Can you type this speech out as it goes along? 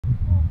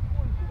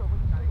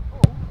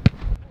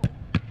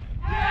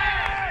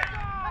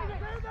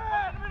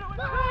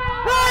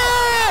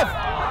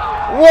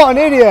What an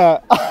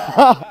idiot!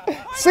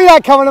 See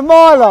that coming a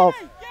mile off.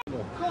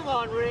 Come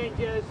on,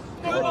 Rangers!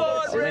 Come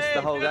on, Rangers! Missed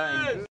the whole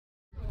game.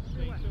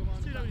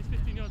 He's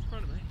 15 yards in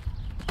front of me.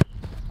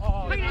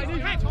 Oh,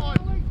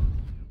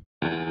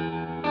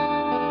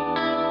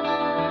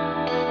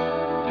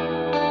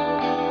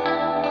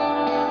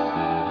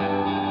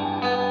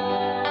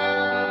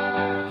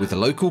 With the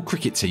local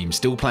cricket team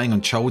still playing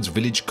on Charlwood's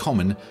village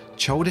common,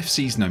 Charlwood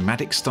FC's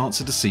nomadic start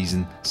to the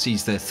season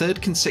sees their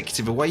third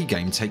consecutive away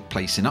game take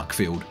place in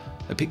Uckfield,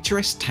 a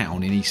picturesque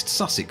town in East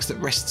Sussex that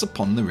rests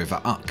upon the River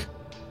Uck.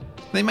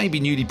 They may be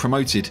newly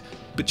promoted,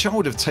 but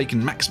Charlwood have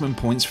taken maximum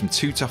points from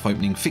 2 tough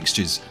opening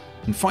fixtures,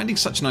 and finding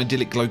such an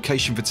idyllic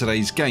location for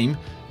today's game,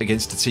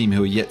 against a team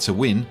who are yet to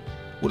win,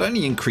 will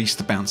only increase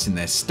the bounce in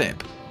their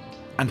step.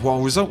 And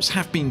while results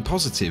have been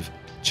positive,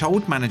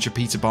 Charlwood manager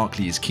Peter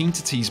Barclay is keen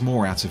to tease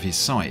more out of his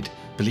side,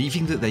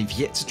 believing that they've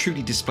yet to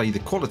truly display the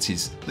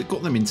qualities that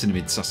got them into the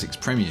Mid-Sussex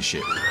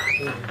Premiership.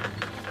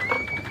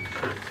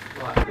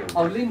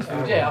 Oh,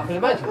 Linfield, yeah, I can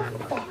imagine.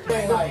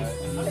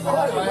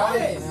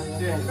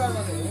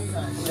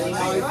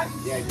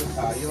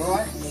 You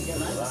alright?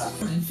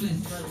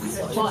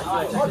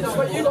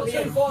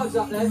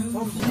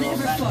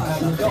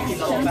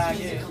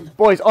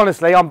 Boys,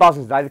 honestly, I'm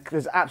buzzing today.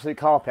 There's absolute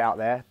carpet out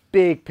there.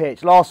 Big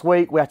pitch. Last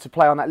week we had to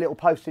play on that little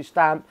postage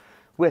stamp.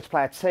 We had to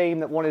play a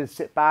team that wanted to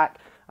sit back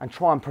and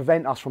try and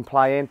prevent us from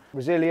playing.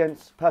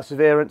 Resilience,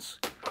 perseverance,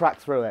 crack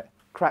through it.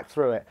 Crack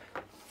through it.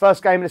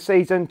 First game of the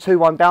season,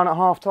 2-1 down at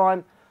half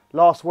time.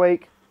 Last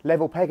week,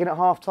 level pegging at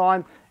half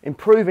time.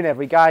 Improving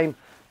every game.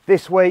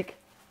 This week,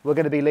 we're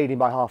going to be leading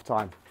by half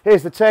time.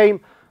 Here's the team.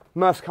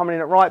 Murph's coming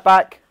in at right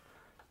back.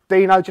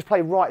 Dino, just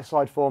play right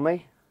side for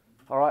me.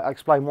 All right, I'll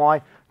explain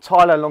why.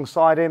 Tyler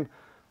alongside him.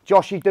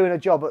 Joshy doing a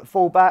job at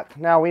full back.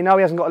 Now we know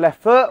he hasn't got a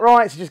left foot,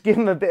 right? So just give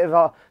him a bit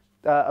of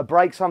a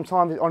break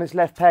sometimes on his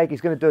left peg. He's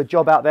going to do a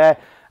job out there.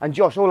 And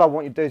Josh, all I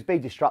want you to do is be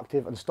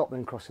destructive and stop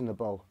them crossing the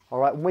ball. All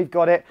right, and we've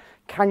got it.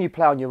 Can you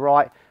play on your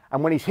right?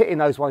 And when he's hitting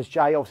those ones,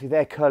 Jay, obviously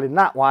they're curling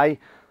that way.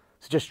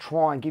 So just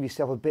try and give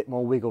yourself a bit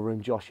more wiggle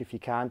room, Josh, if you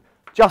can.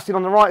 Justin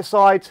on the right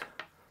side.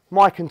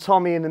 Mike and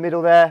Tommy in the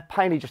middle there.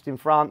 Painey just in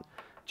front.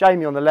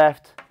 Jamie on the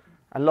left.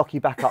 And Lockie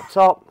back up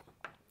top.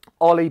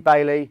 Ollie,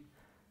 Bailey,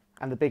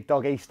 and the big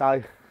dog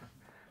Easto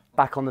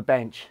back on the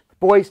bench.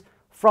 Boys,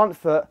 front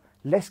foot,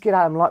 let's get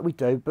at them like we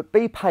do, but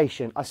be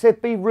patient. I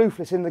said be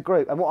ruthless in the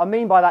group, and what I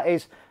mean by that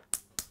is,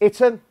 hit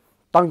them,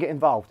 don't get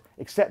involved,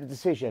 accept the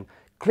decision.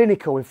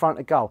 Clinical in front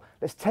of goal.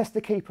 Let's test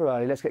the keeper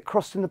early, let's get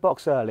crossed in the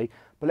box early,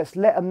 but let's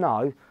let them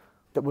know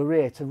that we're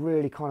here to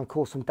really kind of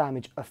cause some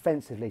damage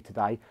offensively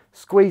today,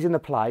 squeeze in the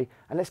play,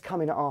 and let's come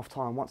in at half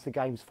time once the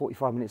game's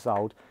 45 minutes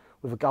old,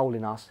 with a goal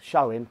in us,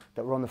 showing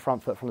that we're on the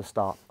front foot from the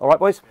start. All right,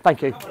 boys?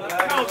 Thank you.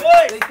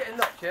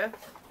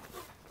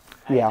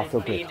 Yeah, I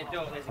feel good.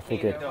 I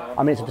feel good.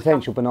 I mean, it's a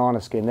potential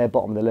banana skin. They're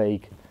bottom of the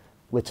league.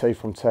 We're 2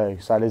 from 2.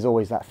 So there's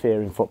always that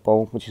fear in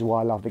football, which is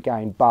why I love the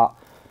game. But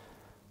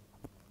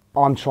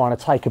I'm trying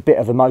to take a bit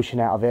of emotion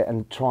out of it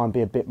and try and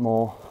be a bit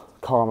more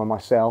calmer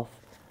myself,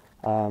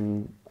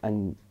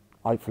 and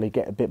hopefully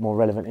get a bit more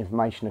relevant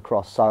information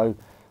across. So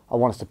I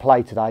want us to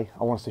play today.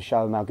 I want us to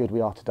show them how good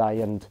we are today,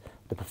 and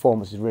the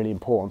performance is really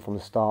important from the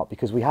start,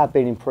 because we have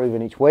been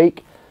improving each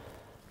week,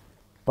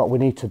 but we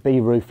need to be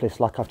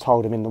ruthless, like I've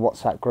told them in the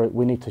WhatsApp group.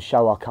 We need to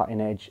show our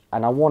cutting edge,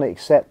 and I want to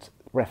accept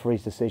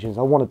referees' decisions.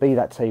 I want to be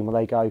that team where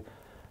they go,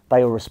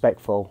 they are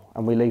respectful,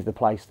 and we leave the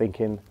place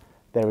thinking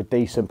they're a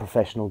decent,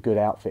 professional, good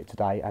outfit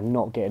today, and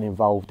not getting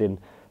involved in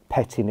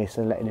pettiness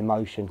and letting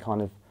emotion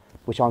kind of,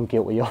 which I'm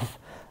guilty of,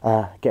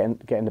 getting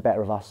the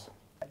better of us.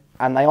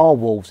 And they are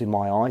wolves in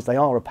my eyes. They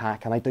are a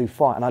pack, and they do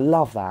fight, and I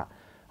love that.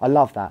 I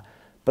love that.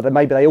 But then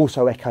maybe they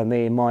also echo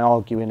me in my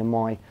arguing and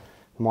my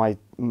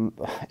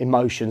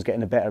emotions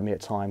getting the better of me at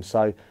times.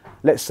 So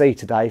let's see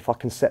today if I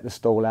can set the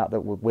stall out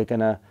that we're going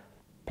to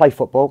play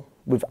football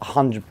with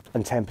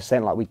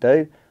 110% like we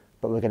do,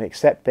 but we're going to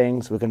accept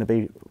things, we're going to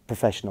be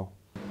professional.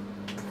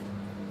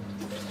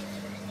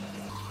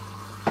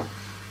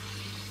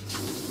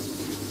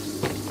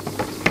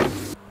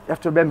 You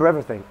have to remember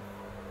everything.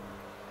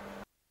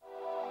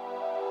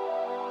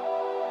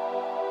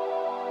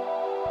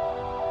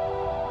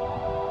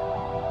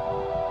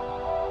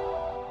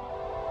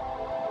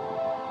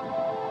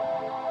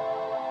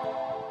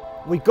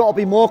 We've got to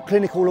be more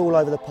clinical all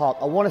over the park.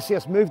 I want to see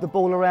us move the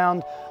ball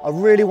around. I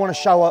really want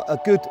to show a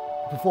good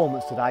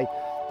performance today.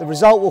 The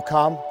result will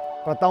come,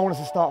 but I don't want us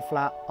to start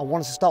flat. I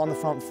want us to start on the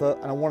front foot,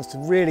 and I want us to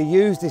really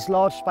use this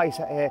large space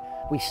out here.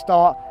 We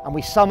start and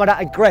we summon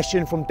that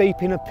aggression from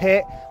deep in the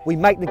pit. We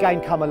make the game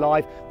come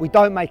alive. We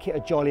don't make it a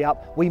jolly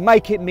up. We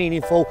make it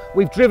meaningful.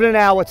 We've driven an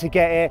hour to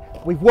get here.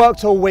 We've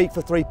worked all week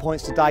for 3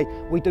 points today.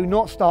 We do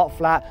not start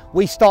flat.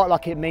 We start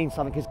like it means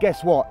something, because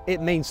guess what? It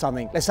means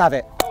something. Let's have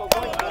it.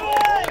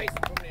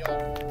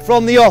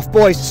 From the off,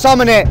 boys,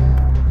 summon it.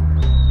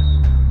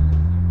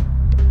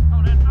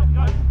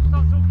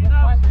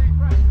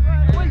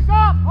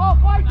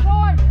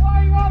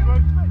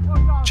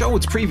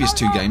 Charlwood's previous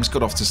 2 games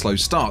got off to slow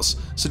starts,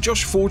 so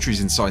Josh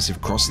Fordry's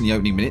incisive cross in the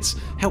opening minutes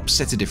helped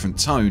set a different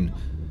tone.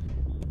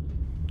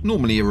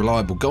 Normally a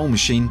reliable goal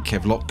machine,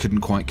 Kevlock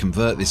couldn't quite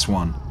convert this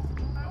one.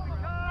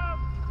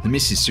 The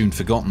miss is soon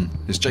forgotten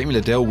as Jamie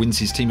Liddell wins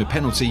his team a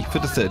penalty for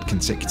the third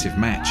consecutive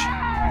match.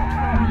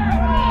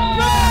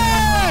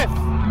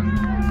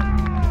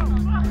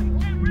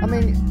 I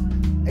mean,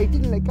 he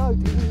didn't let go.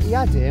 He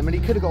had him and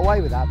he could have got away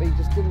with that, but he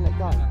just didn't let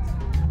go.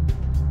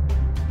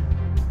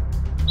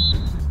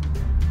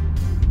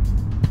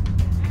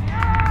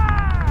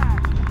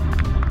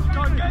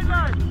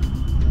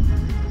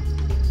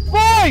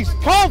 Boys,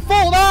 can't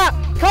fault that!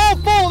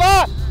 Can't fault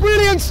that!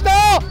 Brilliant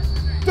start!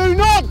 Do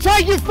not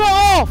take your foot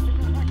off!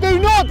 Do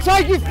not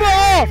take your foot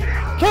off!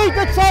 Keep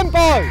the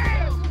tempo!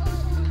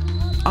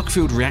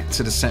 Uckfield react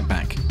to the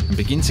setback and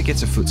begin to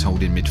get a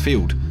foothold in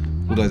midfield,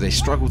 although they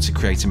struggle to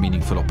create a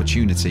meaningful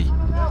opportunity.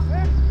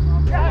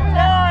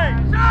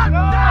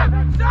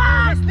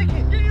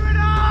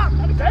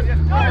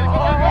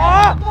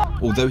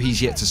 Although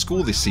he's yet to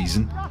score this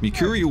season,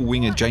 mercurial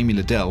winger Jamie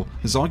Liddell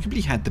has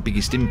arguably had the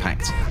biggest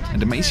impact,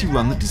 and a Macy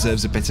run that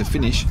deserves a better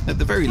finish at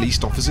the very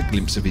least offers a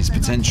glimpse of his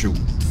potential.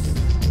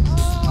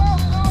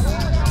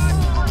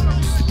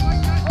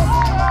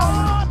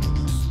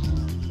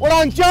 Well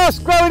done, Josh,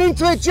 growing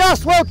into it,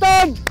 Josh, well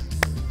done!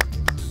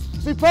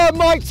 Superb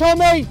Mike,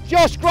 Tommy,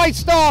 Josh, great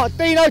start,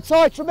 Dino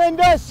Ty,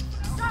 tremendous!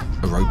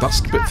 A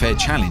robust but fair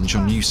challenge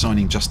on new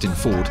signing Justin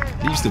Ford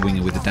leaves the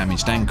winger with a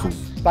damaged ankle.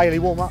 Bailey,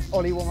 warm up,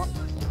 Ollie, warm up.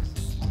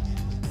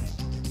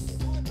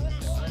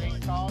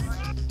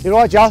 You're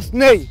right, Josh,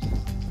 knee!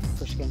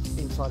 Push again,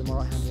 inside of my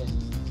right hand, yeah.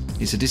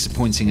 It's a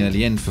disappointing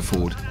early end for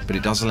Ford, but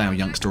it does allow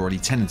youngster Ollie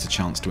Tennant a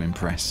chance to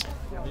impress.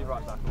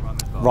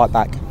 Right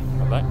back.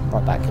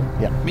 Right back,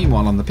 yeah.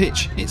 Meanwhile on the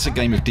pitch, it's a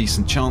game of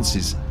decent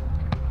chances.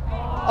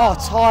 Oh,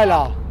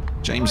 Tyler!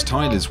 James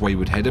Tyler's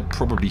wayward header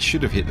probably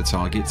should have hit the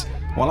target,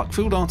 while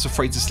Uckfield aren't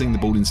afraid to sling the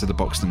ball into the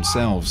box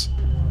themselves.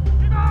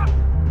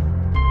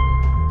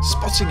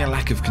 Spotting a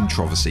lack of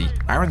controversy,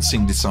 Aaron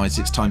Singh decides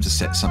it's time to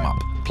set some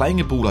up, playing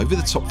a ball over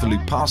the top for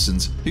Luke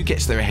Parsons, who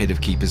gets there ahead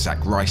of keeper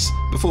Zach Rice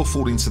before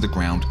falling to the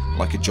ground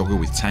like a jogger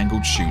with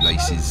tangled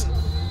shoelaces.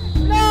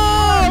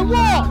 No!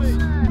 What?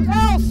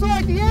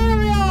 Outside the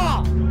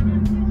area!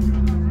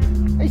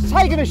 He's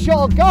taken a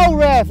shot at goal,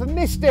 ref, and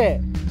missed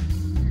it.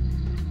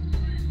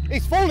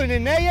 He's fallen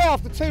in there, yeah,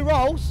 after 2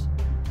 rolls.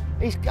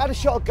 He's had a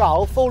shot at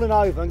goal, fallen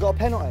over and got a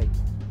penalty.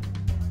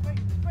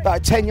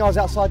 About 10 yards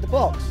outside the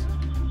box.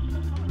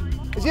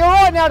 Is he all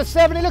right now, the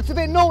 7? He looked a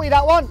bit naughty,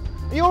 that one.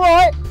 Are you all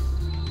right?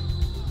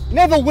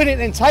 Never win it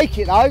then take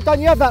it, though.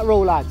 Don't you have that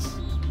rule, lads?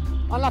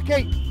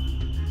 Unlucky.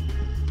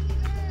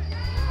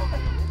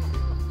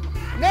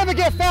 Never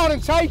get fouled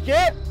and take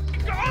it.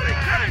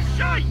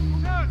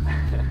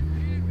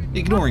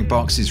 Ignoring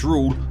Barks'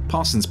 rule,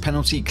 Parsons'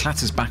 penalty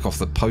clatters back off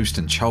the post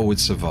and Charlwood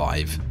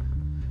survive.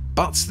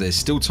 But there's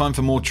still time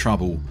for more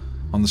trouble.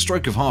 On the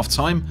stroke of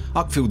half-time,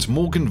 Uckfield's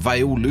Morgan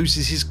Vale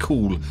loses his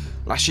cool,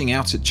 lashing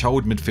out at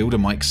Charlwood midfielder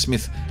Mike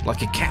Smith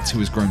like a cat who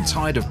has grown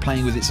tired of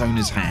playing with its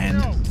owner's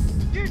hand.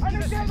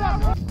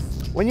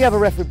 When you have a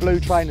ref with blue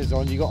trainers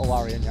on, you got to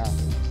worry, ain't you?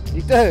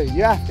 You do,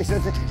 yeah.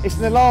 It's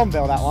an alarm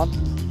bell, that one.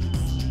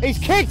 He's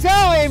kicked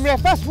out at him,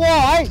 ref, that's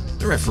why!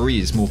 The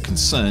referee is more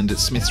concerned at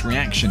Smith's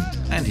reaction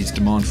and his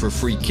demand for a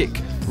free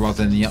kick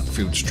rather than the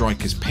Uckfield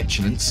striker's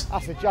petulance.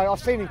 That's a joke, I've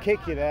seen him kick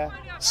you there.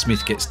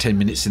 Smith gets 10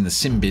 minutes in the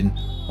sin bin,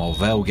 while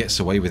Vale gets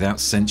away without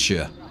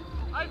censure.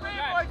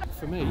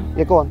 For me...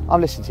 Yeah, go on,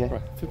 I'm listening to you.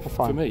 Right,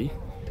 for me,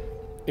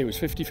 it was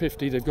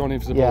 50-50, they've gone in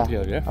for the Yeah, ball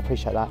together, yeah? I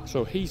appreciate that.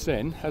 So he's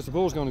then, as the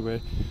ball's gone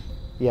away,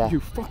 Yeah. you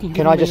fucking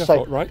Can I just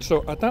say... right,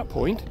 so at that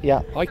point,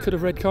 Yeah. I could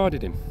have red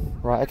carded him.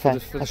 Right, okay.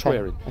 For the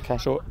swearing. Okay.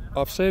 So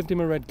I've saved him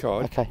a red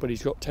card, Okay. but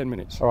he's got 10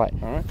 minutes. All right.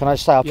 All right. Can I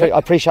just say, I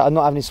appreciate I'm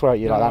not having to swear at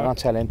you No, like that, no. and I'll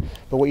tell him.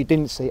 But what you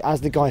didn't see, as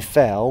the guy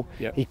fell,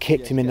 Yeah. he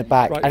kicked him in the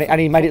back, Right. and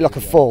he made it like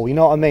a fall. You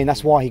know what I mean?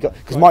 That's why he got,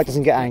 because Mike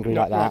doesn't get angry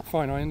like that. Right,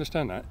 fine, I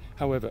understand that.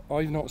 However,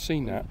 I've not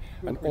seen that.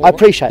 And I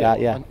appreciate that,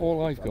 yeah. And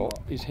all I've got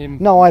is him.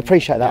 No, I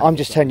appreciate that. Yeah. I'm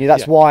just telling you,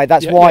 that's Yeah. why,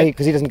 Yeah.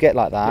 because he doesn't get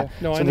like that. Yeah.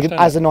 No, I So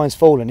understand as that. the nine's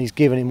fallen, he's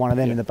giving him one of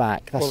them Yeah. in the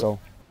back. That's Well- all.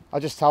 I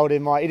just told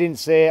him, Mike, he didn't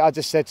see it. I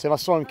just said to him, I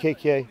saw him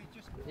kick you.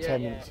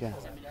 10 minutes, yeah.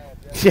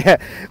 Yeah,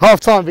 half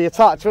time be a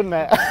touch, wouldn't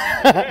it?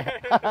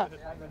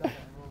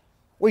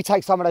 We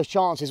take some of those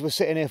chances. We're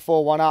sitting here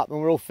 4-1 up and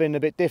we're all feeling a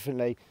bit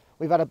differently.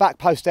 We've had a back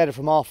post header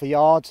from half a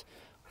yard.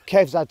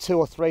 Kev's had 2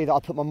 or 3 that I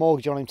put my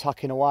mortgage on him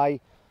tucking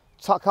away.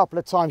 A couple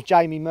of times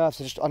Jamie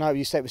Murphy, I know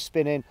you said it was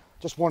spinning,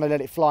 just want to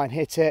let it fly and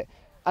hit it.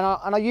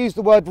 And I used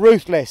the word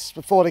ruthless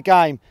before the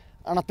game,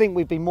 and I think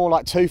we'd be more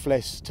like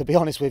toothless, to be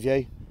honest with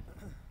you.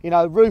 You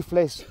know,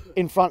 ruthless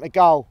in front of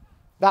goal.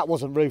 That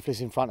wasn't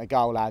ruthless in front of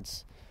goal,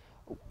 lads.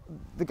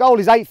 The goal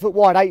is 8 foot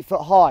wide, 8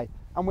 foot high,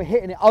 and we're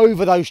hitting it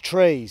over those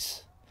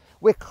trees.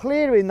 We're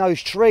clearing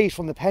those trees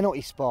from the penalty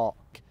spot.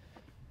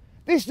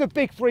 This is a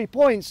big 3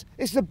 points.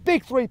 It's the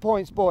big 3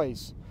 points,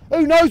 boys.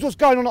 Who knows what's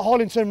going on at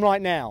Hollington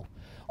right now?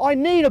 I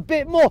need a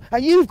bit more,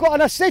 and you've got,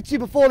 and I said to you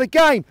before the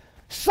game,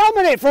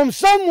 summon it from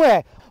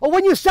somewhere. Or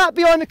when you sat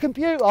behind the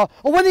computer, or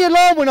when the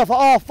alarm went off at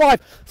half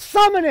 5,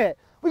 summon it.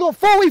 We've got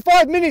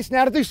 45 minutes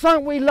now to do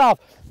something we love.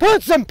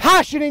 Put some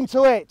passion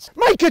into it.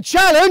 Make a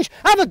challenge,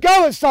 have a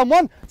go at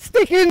someone,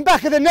 stick it in the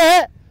back of the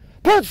net.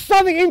 Put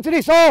something into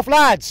this half,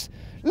 lads.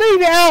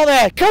 Leave it out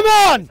there, come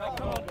on.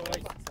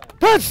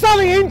 Put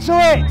something into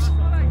it.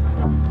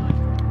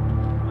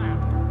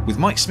 With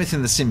Mike Smith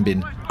in the sin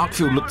bin,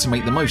 Uckfield looked to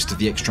make the most of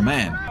the extra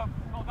man.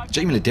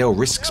 Jamie Liddell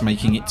risks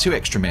making it 2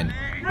 extra men,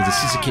 with a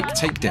scissor kick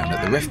takedown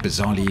that the ref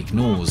bizarrely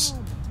ignores.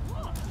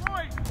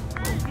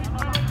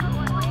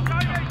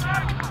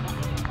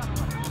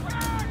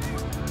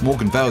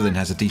 Morgan Vale then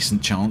has a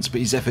decent chance, but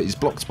his effort is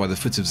blocked by the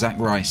foot of Zach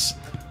Rice.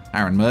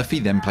 Aaron Murphy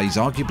then plays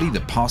arguably the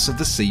pass of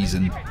the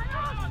season.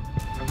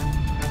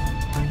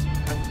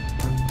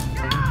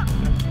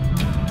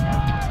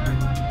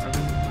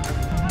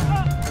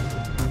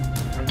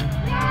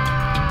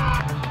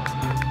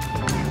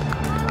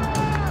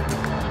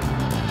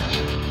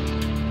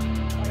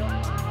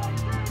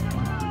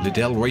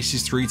 Liddell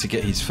races through to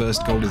get his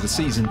first goal of the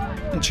season,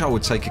 and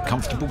Charlwood take a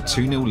comfortable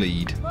 2-0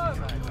 lead.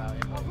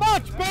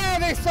 Much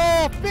better this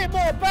off, bit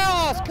more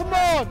bars, come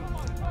on!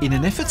 In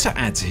an effort to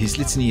add to his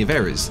litany of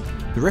errors,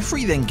 the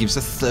referee then gives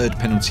a 3rd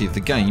penalty of the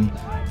game,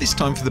 this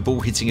time for the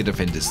ball hitting a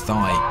defender's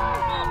thigh.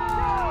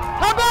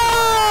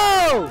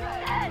 Hello!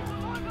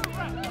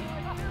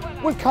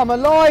 We've come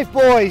alive,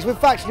 boys,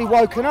 we've actually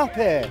woken up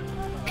here.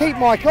 Keep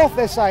Mike off,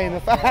 they're saying, the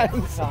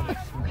fans.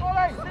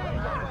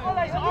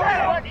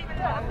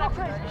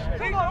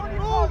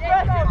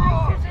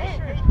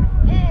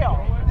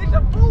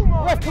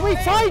 Ref, can we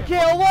take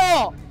it or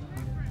what?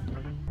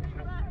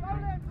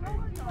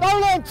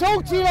 Don't let him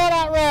talk to you like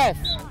that, ref.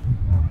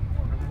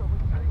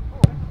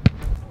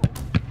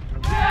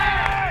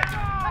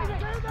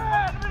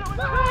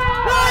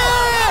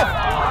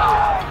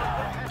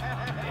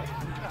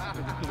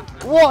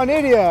 Ref! What an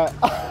idiot.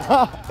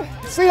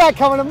 See that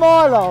coming a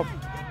mile off.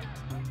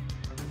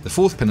 The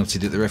 4th penalty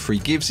that the referee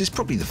gives is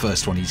probably the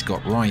first one he's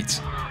got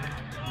right.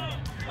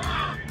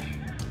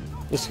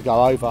 This could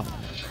go over.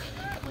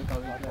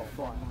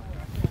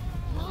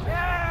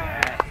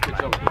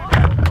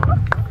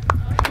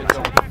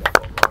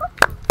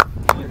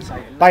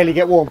 Bailey,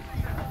 get warm.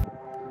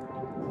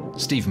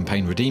 Stephen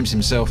Payne redeems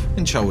himself,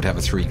 and Charlwood have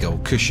a 3-goal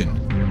cushion.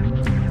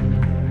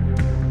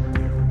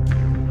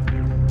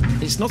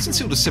 It's not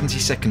until the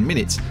 72nd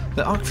minute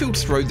that Uckfield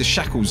throw the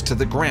shackles to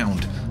the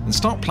ground and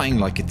start playing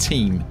like a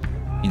team.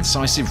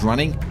 Incisive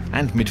running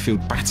and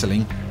midfield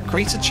battling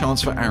creates a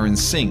chance for Aaron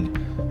Singh,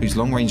 whose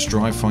long-range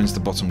drive finds the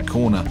bottom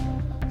corner.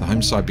 The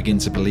home side begin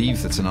to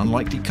believe that an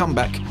unlikely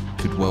comeback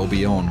could well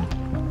be on.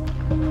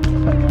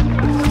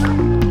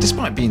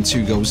 Despite being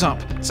 2 goals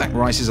up, Zach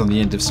Rice is on the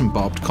end of some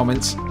barbed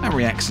comments and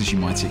reacts as you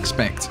might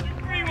expect.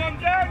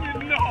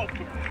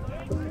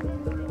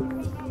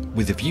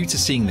 With a view to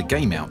seeing the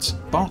game out,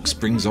 Barks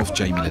brings off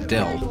Jamie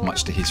Liddell,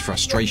 much to his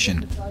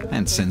frustration,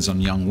 and sends on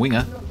young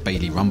winger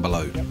Bailey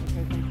Rumbelow.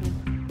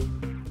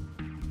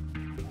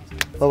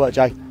 Well work,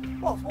 Jay.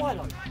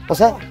 What's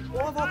that?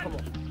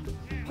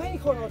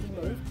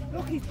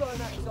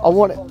 I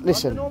want it,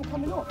 listen.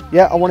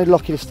 Yeah, I wanted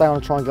Lockie to stay on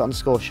and try and get on the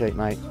score sheet,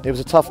 mate. It was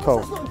a tough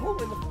call.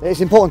 It's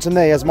important to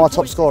me as my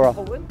top scorer.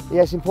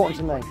 Yeah, it's important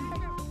to me.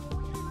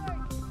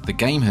 The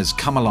game has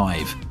come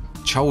alive.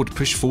 Charlwood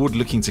push forward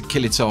looking to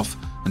kill it off,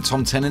 and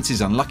Tom Tennant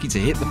is unlucky to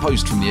hit the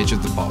post from the edge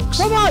of the box.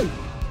 Come on!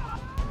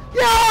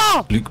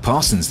 Yeah! Luke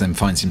Parsons then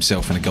finds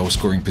himself in a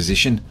goal-scoring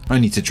position,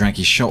 only to drag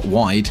his shot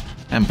wide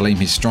and blame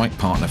his strike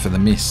partner for the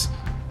miss.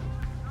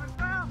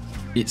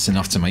 It's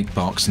enough to make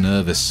Barks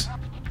nervous.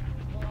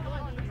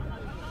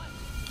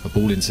 A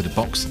ball into the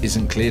box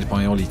isn't cleared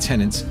by Ollie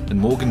Tennant, and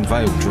Morgan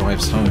Vale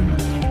drives home.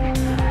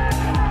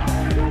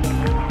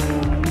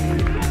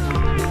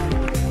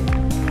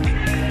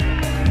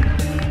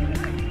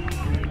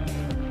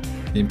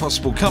 The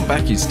impossible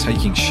comeback is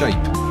taking shape.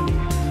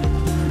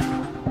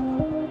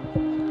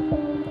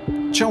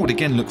 Charlwood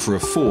again look for a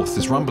 4th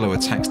as Rumbelow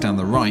attacks down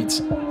the right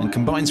and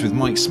combines with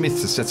Mike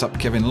Smith to set up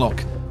Kevin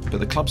Locke, but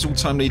the club's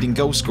all-time leading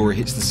goalscorer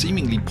hits the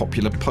seemingly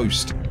popular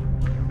post.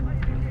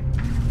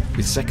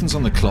 With seconds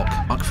on the clock,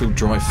 Uckfield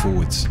drive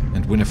forwards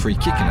and win a free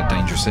kick in a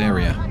dangerous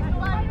area.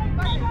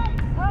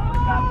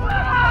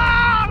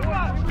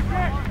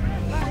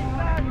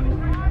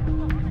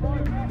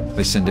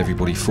 They send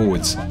everybody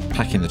forwards,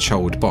 packing the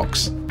Charlwood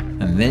box,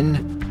 and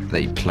then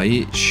they play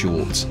it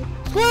short.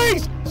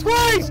 Squeeze!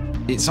 Squeeze!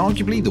 It's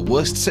arguably the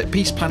worst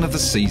set-piece plan of the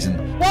season.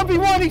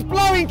 1v1, he's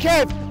blowing,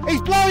 Kev!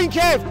 He's blowing,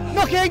 Kev!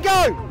 Knock it and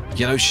go!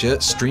 Yellow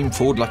shirts stream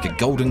forward like a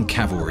golden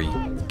cavalry.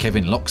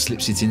 Kevin Locke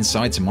slips it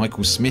inside to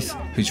Michael Smith,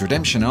 whose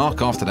redemption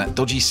arc after that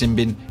dodgy sin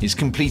bin is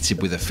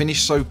completed with a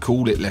finish so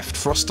cool it left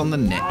frost on the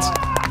net.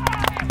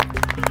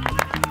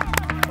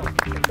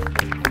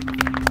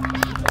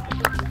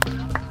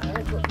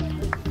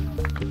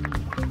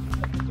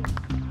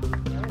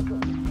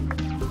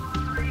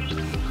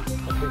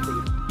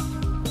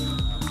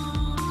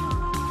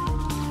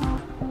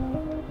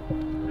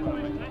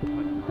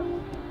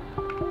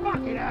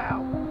 Fucking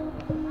hell!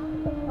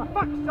 For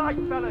fuck's sake,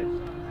 fellas!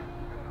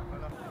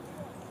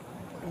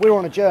 We're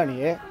on a journey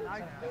here,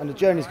 and the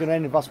journey's going to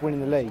end with us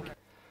winning the league.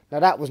 Now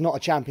that was not a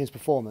champion's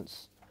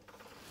performance.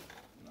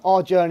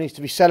 Our journey is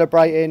to be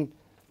celebrating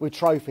with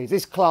trophies.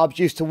 This club's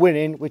used to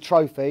winning with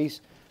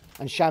trophies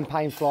and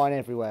champagne flying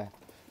everywhere.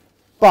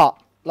 But,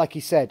 like he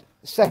said,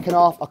 second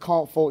half, I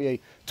can't fault you.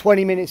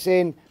 20 minutes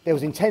in, there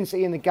was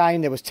intensity in the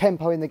game, there was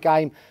tempo in the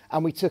game,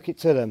 and we took it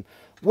to them.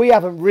 We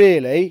haven't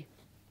really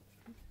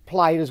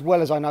played as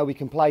well as I know we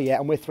can play yet,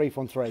 and we're 3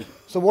 from 3.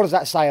 So what does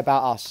that say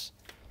about us?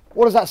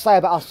 What does that say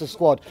about us, the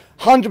squad?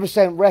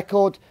 100%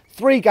 record,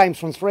 3 games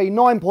from 3,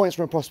 9 points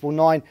from a possible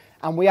 9,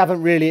 and we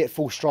haven't really hit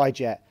full stride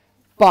yet.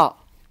 But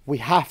we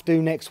have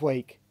to next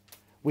week.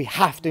 We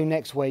have to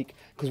next week,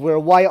 because we're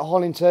away at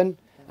Hollington,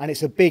 and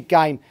it's a big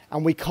game,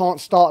 and we can't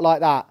start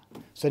like that.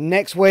 So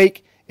next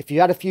week, if you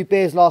had a few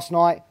beers last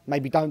night,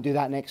 maybe don't do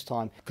that next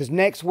time. Because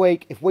next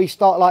week, if we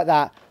start like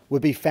that, we'll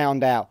be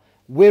found out.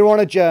 We're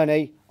on a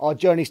journey. Our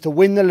journey is to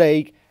win the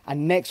league.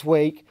 And next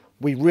week,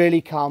 we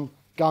really come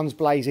guns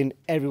blazing,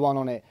 everyone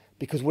on it.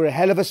 Because we're a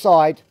hell of a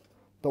side,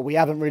 but we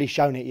haven't really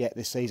shown it yet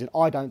this season,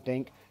 I don't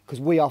think. Because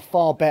we are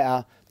far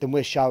better than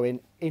we're showing.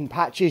 In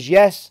patches,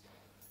 yes.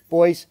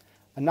 Boys,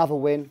 another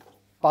win.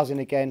 Buzzing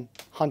again.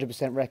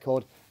 100%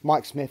 record.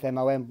 Mike Smith,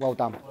 MOM, well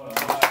done.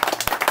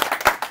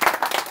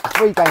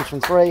 3 games from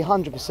 3,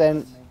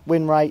 100%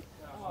 win rate,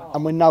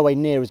 and we're nowhere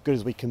near as good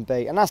as we can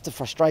be. And that's the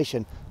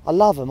frustration. I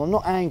love them, I'm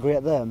not angry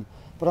at them,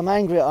 but I'm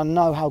angry at I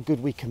know how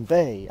good we can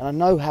be, and I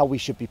know how we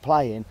should be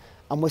playing,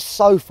 and we're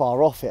so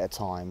far off it at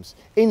times.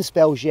 In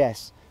spells,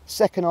 yes.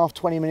 Second half,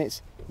 20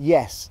 minutes,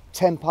 yes.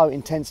 Tempo,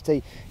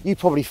 intensity, you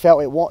probably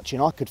felt it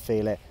watching, I could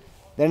feel it.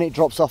 Then it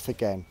drops off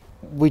again.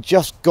 We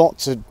just got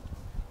to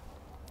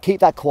keep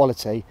that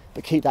quality,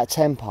 but keep that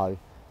tempo.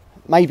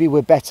 Maybe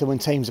we're better when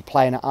teams are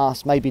playing at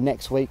us, maybe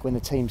next week when the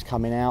team's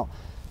coming out.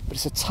 But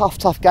it's a tough,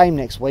 tough game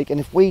next week, and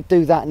if we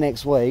do that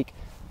next week,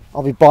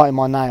 I'll be biting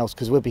my nails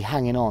because we'll be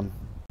hanging on.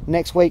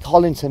 Next week,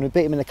 Hollington, we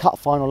beat them in the cup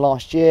final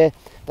last year.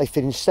 They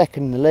finished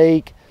second in the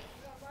league.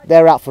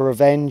 They're out for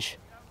revenge,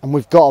 and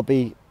we've got to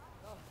be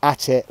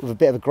at it with a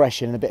bit of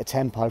aggression and a bit of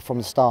tempo from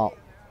the start.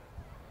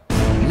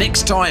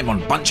 Next time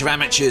on Bunch of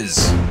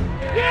Amateurs.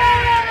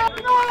 Yeah!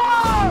 No!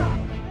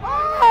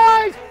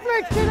 Oh, he's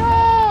flicked it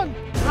on!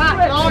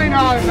 I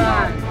know,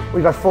 man.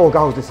 We've had 4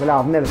 goals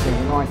disallowed. I've never seen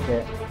it like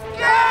it.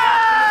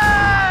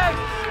 Yes!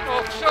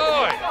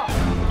 Offside!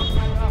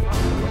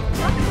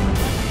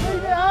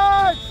 Leave it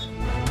hard!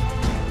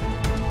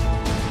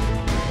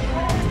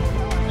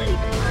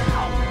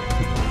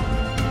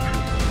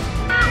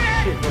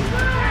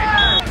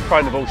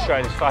 Throwing the ball straight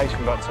in his face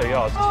from about 2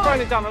 yards. He's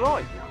throwing it down the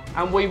line.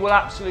 And we will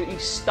absolutely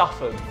stuff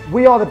them.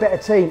 We are the better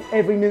team.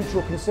 Every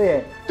neutral can see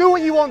it. Do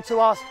what you want to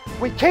us.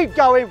 We keep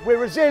going. We're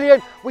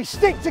resilient. We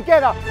stick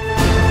together.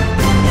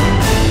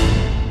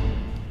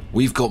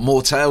 We've got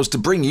more tales to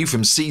bring you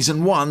from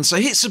season 1, so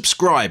hit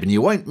subscribe and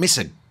you won't miss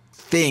a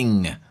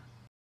thing.